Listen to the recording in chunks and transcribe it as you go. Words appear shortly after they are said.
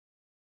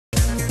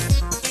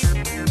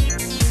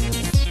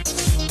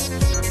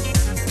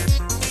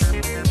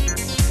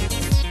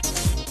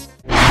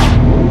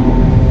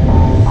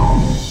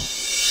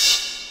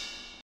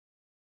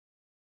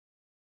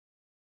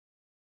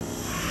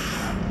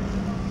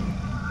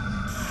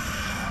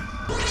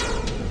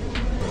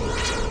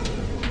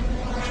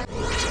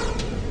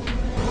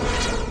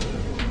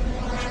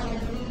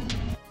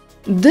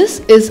This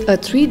is a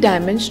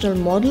three-dimensional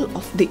model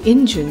of the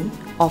engine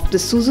of the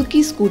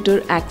Suzuki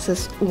scooter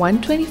Access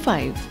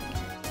 125.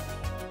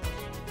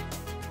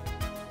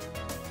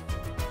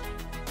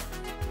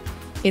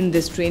 In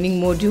this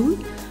training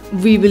module,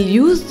 we will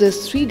use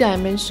this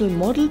three-dimensional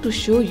model to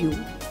show you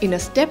in a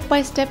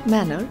step-by-step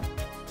manner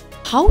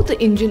how the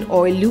engine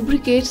oil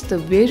lubricates the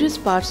various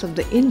parts of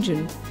the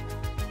engine,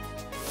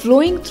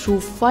 flowing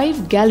through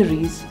 5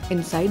 galleries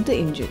inside the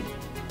engine.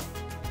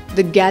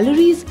 The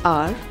galleries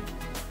are: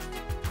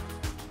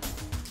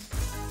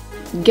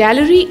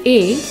 Gallery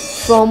A,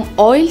 from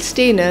oil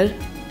stainer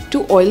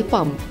to oil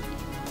pump.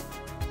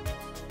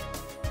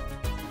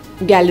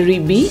 Gallery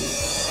B,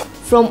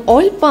 from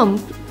oil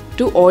pump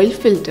to oil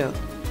filter.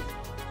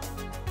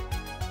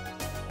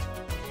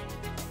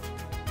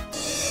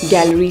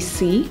 Gallery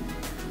C,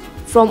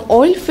 from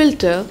oil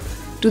filter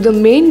to the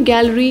main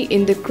gallery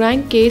in the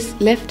crankcase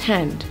left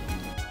hand.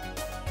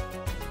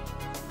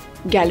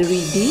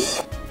 Gallery D,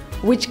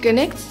 which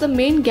connects the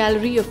main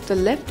gallery of the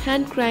left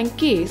hand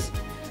crankcase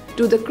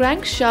to the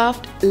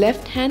crankshaft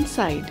left hand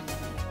side.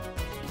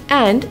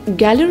 And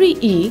Gallery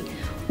E,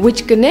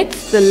 which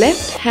connects the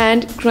left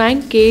hand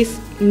crankcase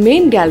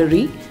main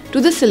gallery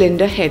to the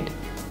cylinder head.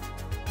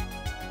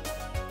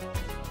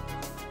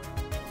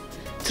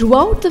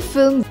 Throughout the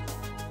film,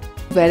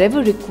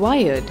 wherever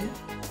required,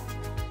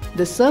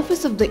 the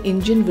surface of the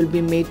engine will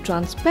be made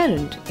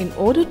transparent in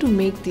order to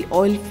make the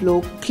oil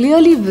flow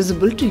clearly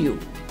visible to you.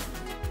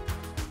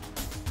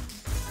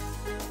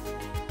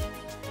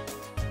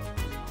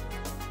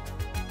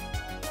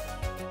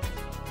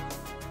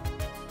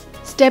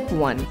 Step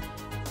 1.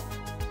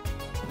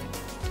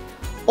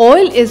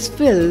 Oil is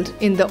filled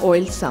in the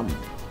oil sump.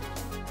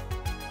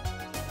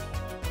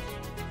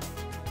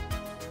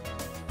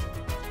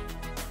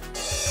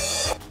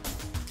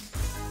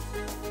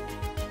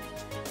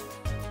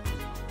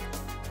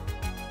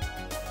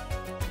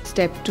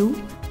 Step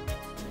 2.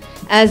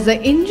 As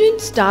the engine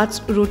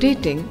starts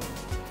rotating,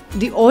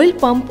 the oil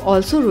pump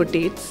also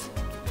rotates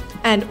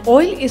and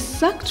oil is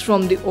sucked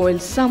from the oil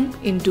sump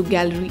into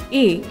Gallery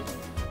A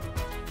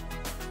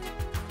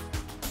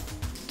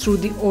through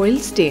the oil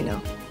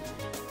stainer.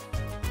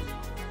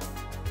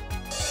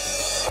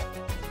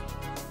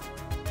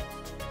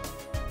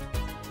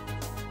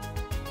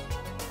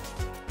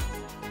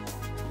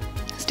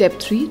 Step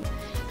 3.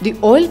 The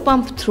oil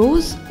pump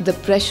throws the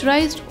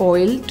pressurized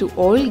oil to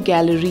oil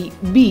Gallery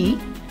B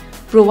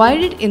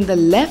provided in the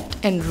left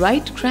and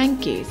right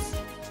crankcase.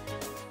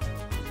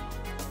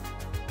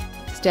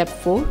 Step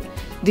 4.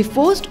 The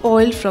forced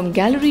oil from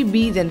Gallery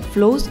B then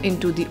flows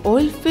into the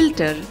oil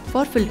filter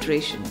for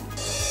filtration.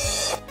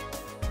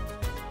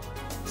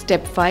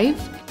 Step 5.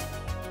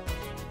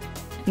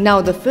 Now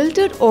the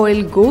filtered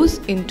oil goes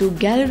into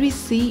Gallery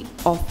C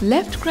of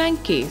left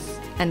crankcase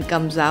and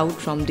comes out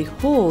from the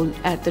hole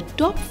at the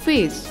top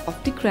face of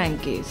the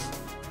crankcase.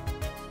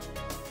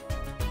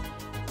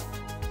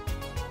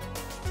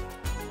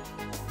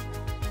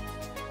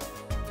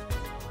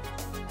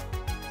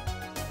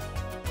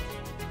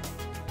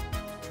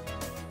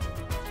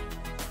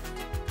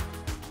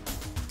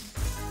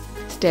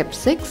 Step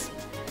 6.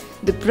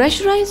 The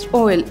pressurized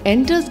oil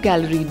enters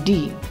Gallery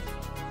D.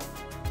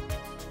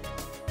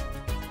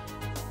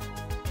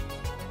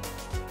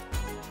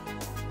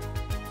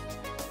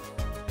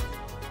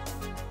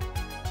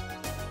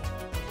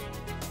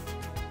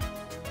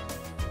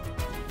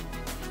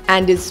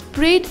 And is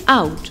sprayed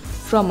out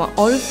from an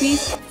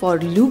orifice for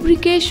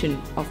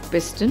lubrication of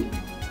piston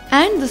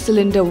and the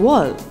cylinder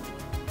wall.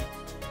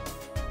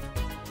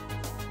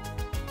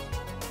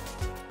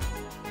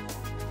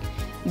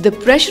 The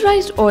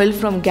pressurized oil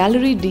from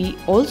Gallery D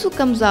also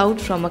comes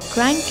out from a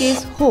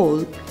crankcase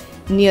hole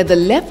near the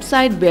left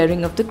side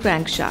bearing of the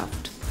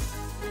crankshaft.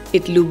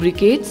 It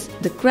lubricates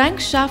the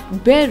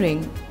crankshaft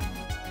bearing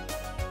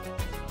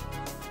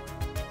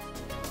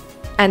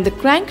and the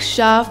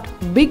crankshaft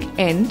big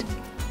end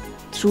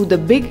through the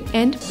big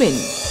end pin.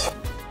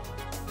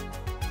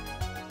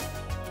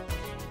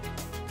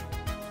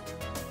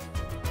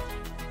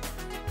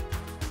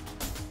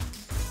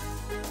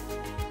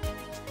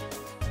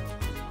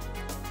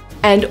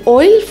 And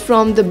oil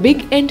from the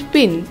big end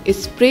pin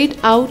is sprayed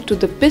out to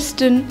the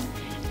piston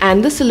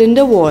and the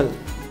cylinder wall.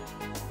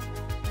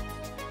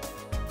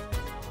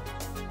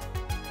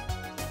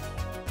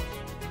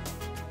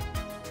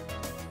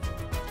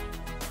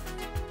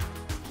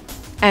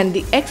 And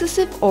the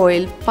excessive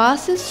oil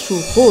passes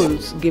through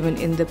holes given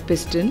in the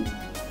piston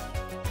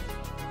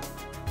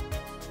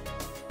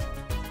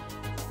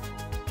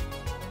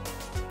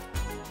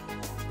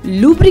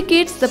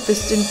lubricates the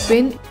piston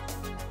pin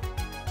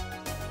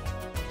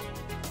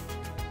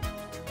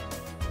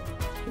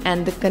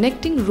and the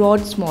connecting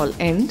rod small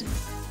end,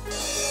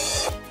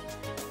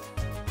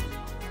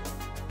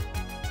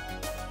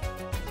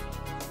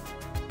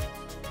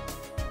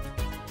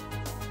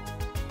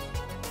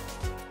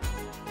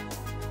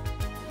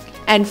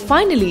 and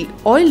finally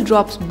oil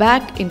drops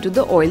back into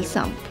the oil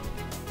sump.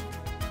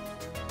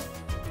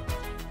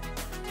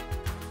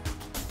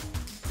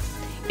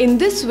 In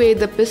this way,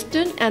 the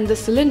piston and the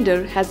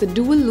cylinder has a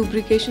dual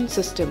lubrication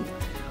system,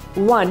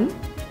 one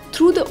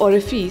through the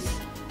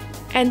orifice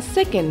and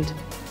second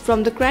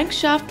from the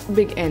crankshaft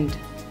big end.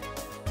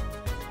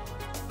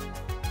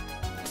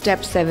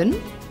 Step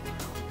 7.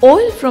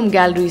 Oil from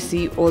gallery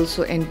C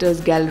also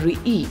enters gallery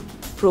E,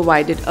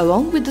 provided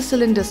along with the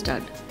cylinder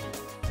stud.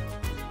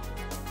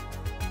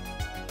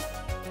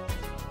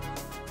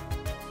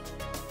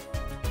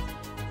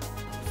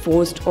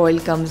 Forced oil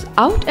comes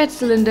out at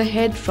cylinder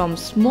head from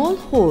small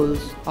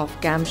holes of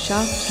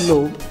camshaft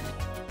lobe,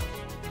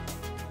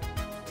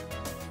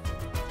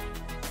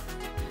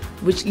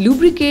 which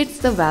lubricates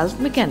the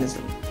valve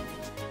mechanism.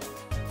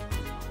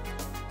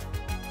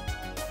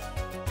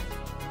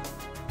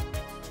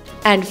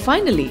 And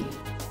finally,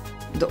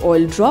 the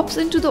oil drops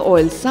into the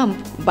oil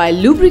sump by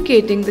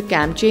lubricating the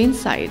cam chain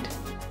side.